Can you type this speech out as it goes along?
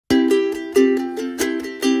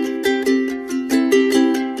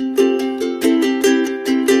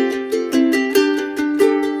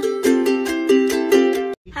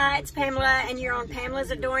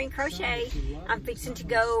Pamela's Adoring Crochet. I'm fixing to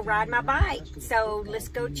go ride my bike, so let's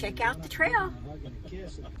go check out the trail.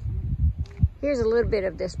 Here's a little bit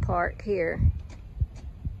of this park here.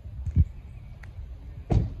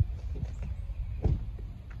 I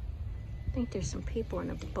think there's some people in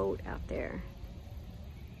a boat out there.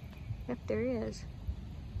 Yep, there is.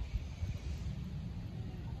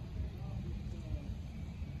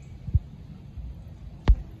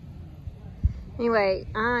 Anyway,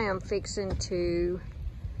 I am fixing to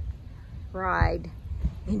ride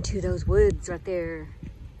into those woods right there.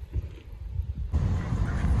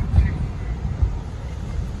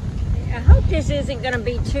 I hope this isn't going to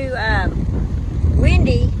be too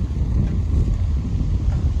windy.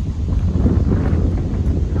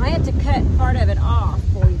 I had to cut part of it off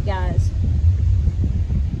for you guys.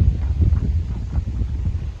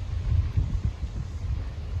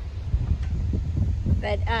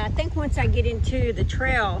 But I think once I get into the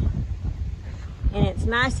trail and it's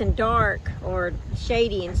nice and dark or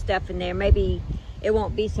shady and stuff in there, maybe it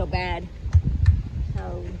won't be so bad.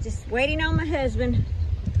 So just waiting on my husband.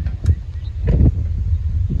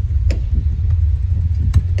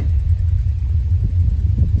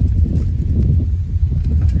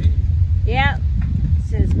 Yep, it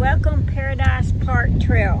says Welcome Paradise Park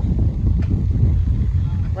Trail.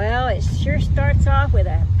 Well, it sure starts off with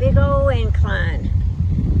a big old incline.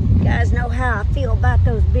 You guys know how I feel about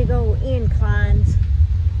those big old inclines.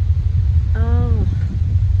 Oh.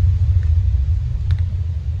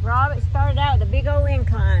 Rob, it started out with a big old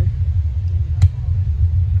incline.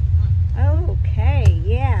 Okay,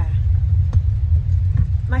 yeah.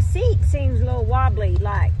 My seat seems a little wobbly,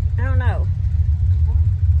 like, I don't know.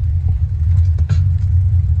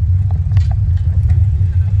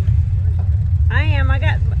 I am, I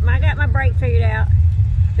got my brake figured out.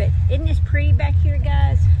 But isn't this pretty back here,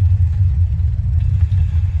 guys?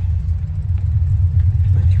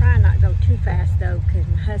 I'm trying not to go too fast though, because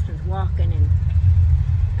my husband's walking and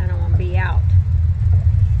I don't want to be out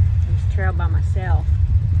on this trail by myself.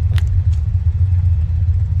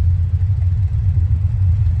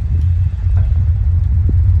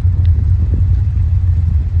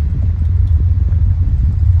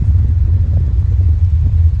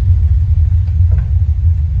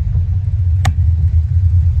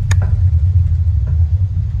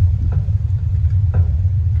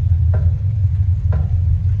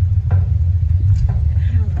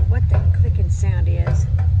 Sound is.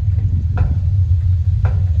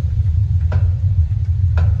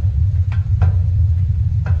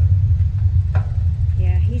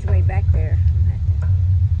 Yeah, he's way back there. I'm gonna have to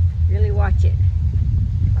really watch it.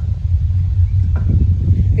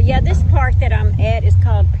 But yeah, this park that I'm at is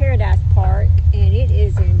called Paradise Park, and it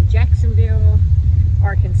is in Jacksonville,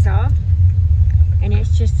 Arkansas. And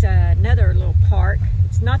it's just another little park.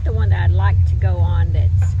 It's not the one that I'd like to go on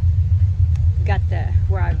that's got the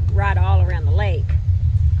where I ride all around the lake,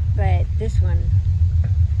 but this one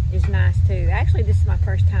is nice too. Actually, this is my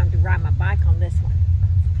first time to ride my bike on this one,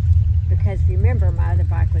 because if you remember, my other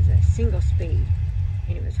bike was a single speed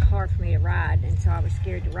and it was hard for me to ride, and so I was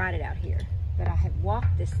scared to ride it out here. But I have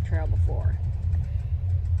walked this trail before,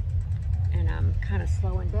 and I'm kind of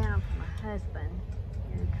slowing down for my husband.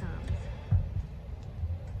 Here he comes.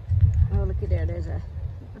 Oh, look at there, there's a, I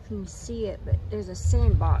don't know if you can see it, but there's a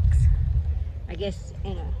sandbox, I guess,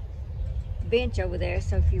 in a bench over there,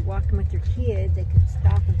 so if you're walking with your kid, they could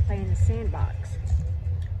stop and play in the sandbox.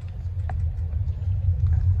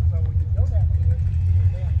 So when you go down here, you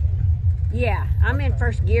go down too. Yeah, I'm in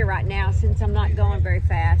first gear right now since I'm not going very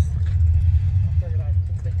fast. I figured I'd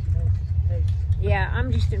let you know just in case. Yeah, I'm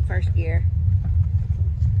just in first gear,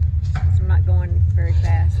 so I'm not going very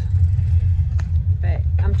fast. But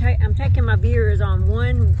I'm taking my viewers on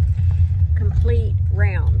one complete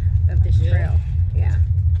round of this trail. Yeah.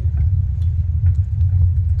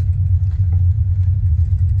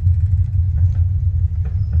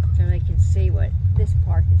 So they can see what this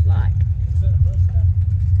park is like. Is that a bus stop?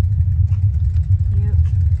 Yep.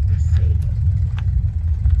 Let's see.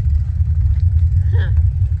 Huh.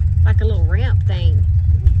 Like a little ramp thing.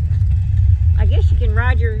 I guess you can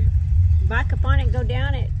ride your bike up on it and go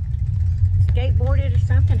down it, skateboard it or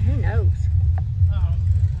something. Who knows?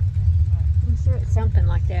 I'm sure it's something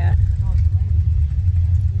like that.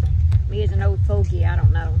 Me as an old fogey, I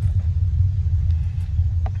don't know.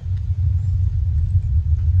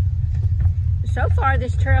 So far,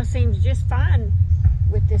 this trail seems just fine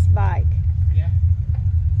with this bike. Yeah.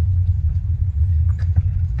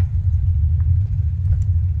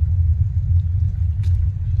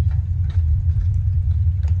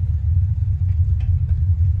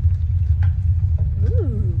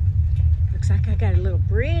 Ooh, looks like I got a little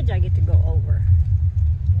bridge I get to go over.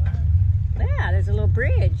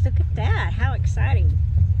 look at that. How exciting.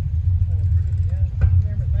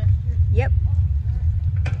 Remember last year? Yep.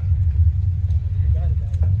 Forgot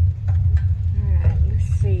about it. All right, let's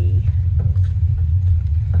see.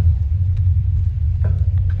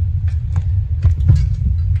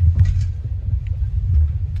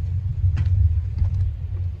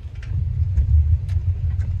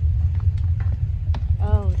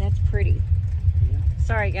 Oh, that's pretty. Yeah.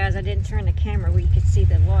 Sorry guys, I didn't turn the camera where you could see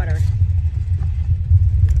the water.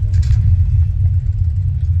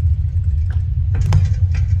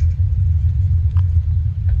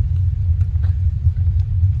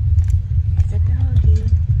 It's a doggy.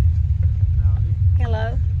 Howdy.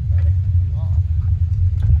 Hello.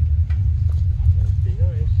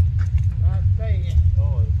 Nice day.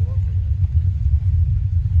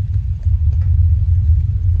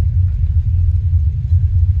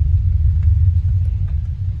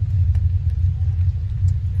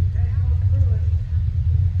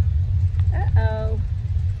 Uh-oh.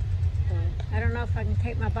 I don't know if I can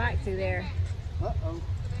take my bike through there. Uh-oh.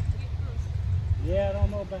 Yeah, I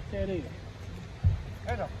don't know about that either.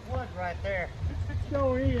 There's a flood right there.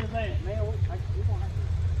 Sure is, ain't it? Man, we're gonna have to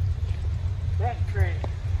backtrack.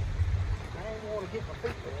 I ain't want to hit my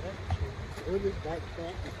feet there. That's for sure. We'll just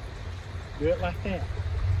backtrack. Do it like that.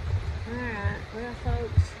 Alright, well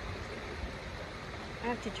folks, I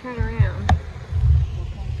have to turn around.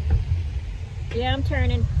 Yeah, I'm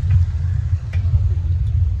turning.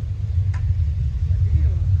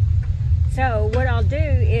 So what I'll do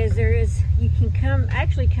is you can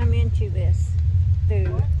actually come into this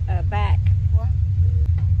through back. What?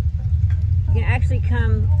 You can actually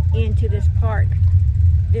come into this park,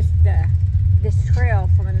 this trail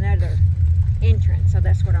from another entrance. So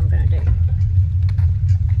that's what I'm going to do.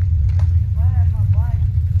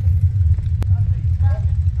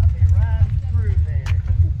 I'll be riding through there.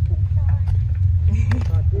 If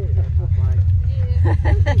I did have my bike.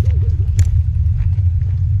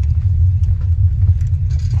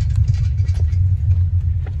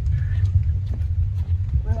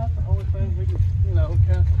 Well, that's the only thing we can,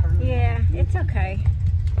 kind of turn. Yeah, it's okay.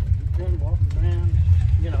 You can walk around,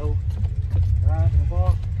 ride and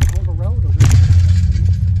walk on the road a little.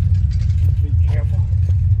 Be careful.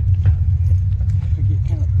 We get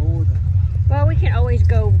kind of bored. Well, we can always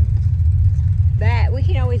go back. We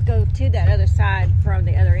can always go to that other side from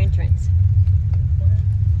the other entrance.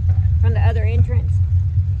 From the other entrance.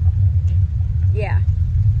 Yeah.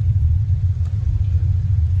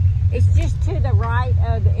 It's just to the right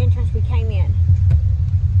of the entrance we came in.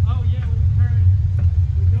 Oh yeah,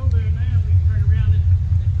 we go there now, we turn around at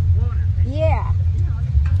the water. Yeah.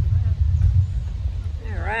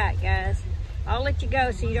 Yeah, All right, guys. I'll let you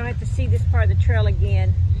go so you don't have to see this part of the trail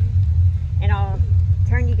again. And I'll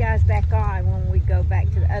turn you guys back on when we go back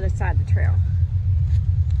to the other side of the trail.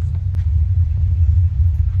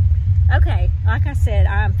 Okay, like I said,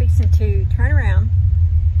 I'm fixing to turn around.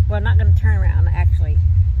 Well, not going to turn around, actually.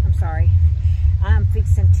 I'm sorry. I'm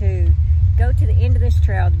fixing to go to the end of this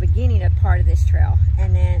trail, the beginning of part of this trail,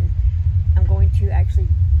 and then I'm going to actually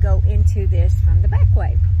go into this from the back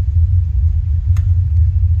way.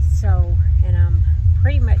 So, and I'm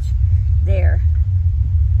pretty much there.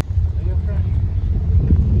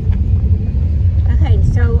 Okay,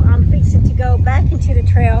 so I'm fixing to go back into the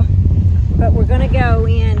trail, but we're going to go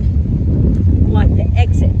in like the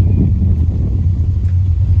exit,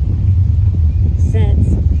 since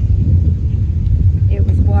it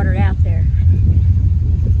was watered out there.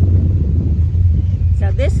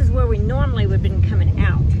 So this is where we normally would have been coming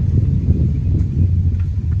out.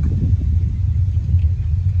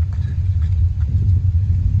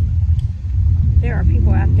 There are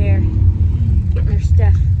people out there getting their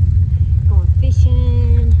stuff, going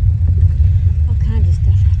fishing, all kinds of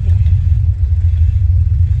stuff out there.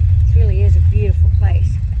 It really is a beautiful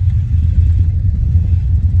place.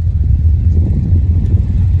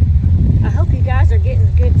 I hope you guys are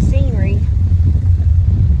getting good scenery.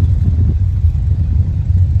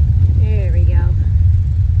 There we go.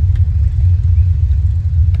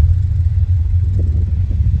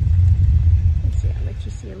 Let's see, I'll let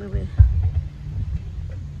you see a little bit.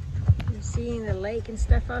 You seeing the lake and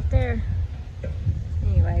stuff out there?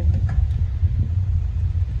 Anyway.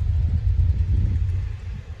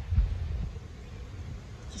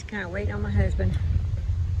 Just kind of waiting on my husband.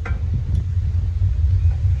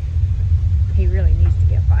 He really needs to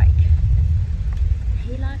get a bike.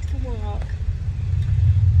 He likes to walk.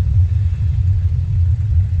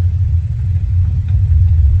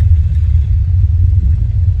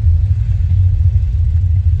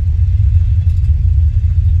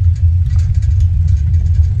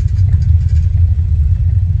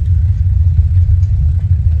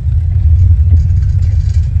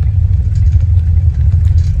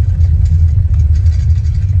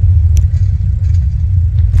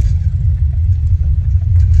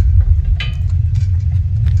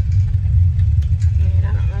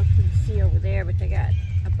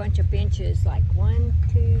 bunch of benches, like 1,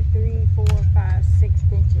 2, 3, 4, 5, 6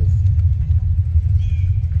 benches,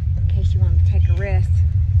 in case you want to take a rest.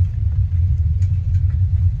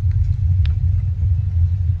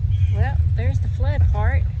 Well, there's the flood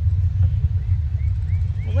part.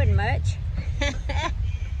 It wasn't much.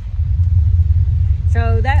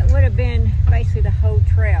 So that would have been basically the whole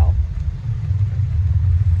trail.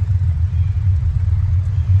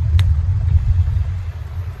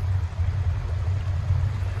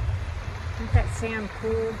 Isn't that sound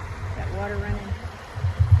cool? That water running.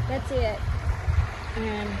 That's it.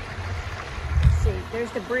 And let's see,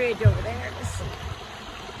 there's the bridge over there. Let's see.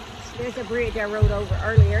 There's a bridge I rode over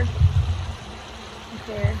earlier. Right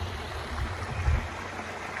there.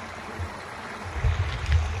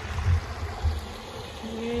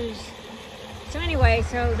 So anyway,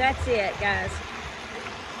 so that's it, guys.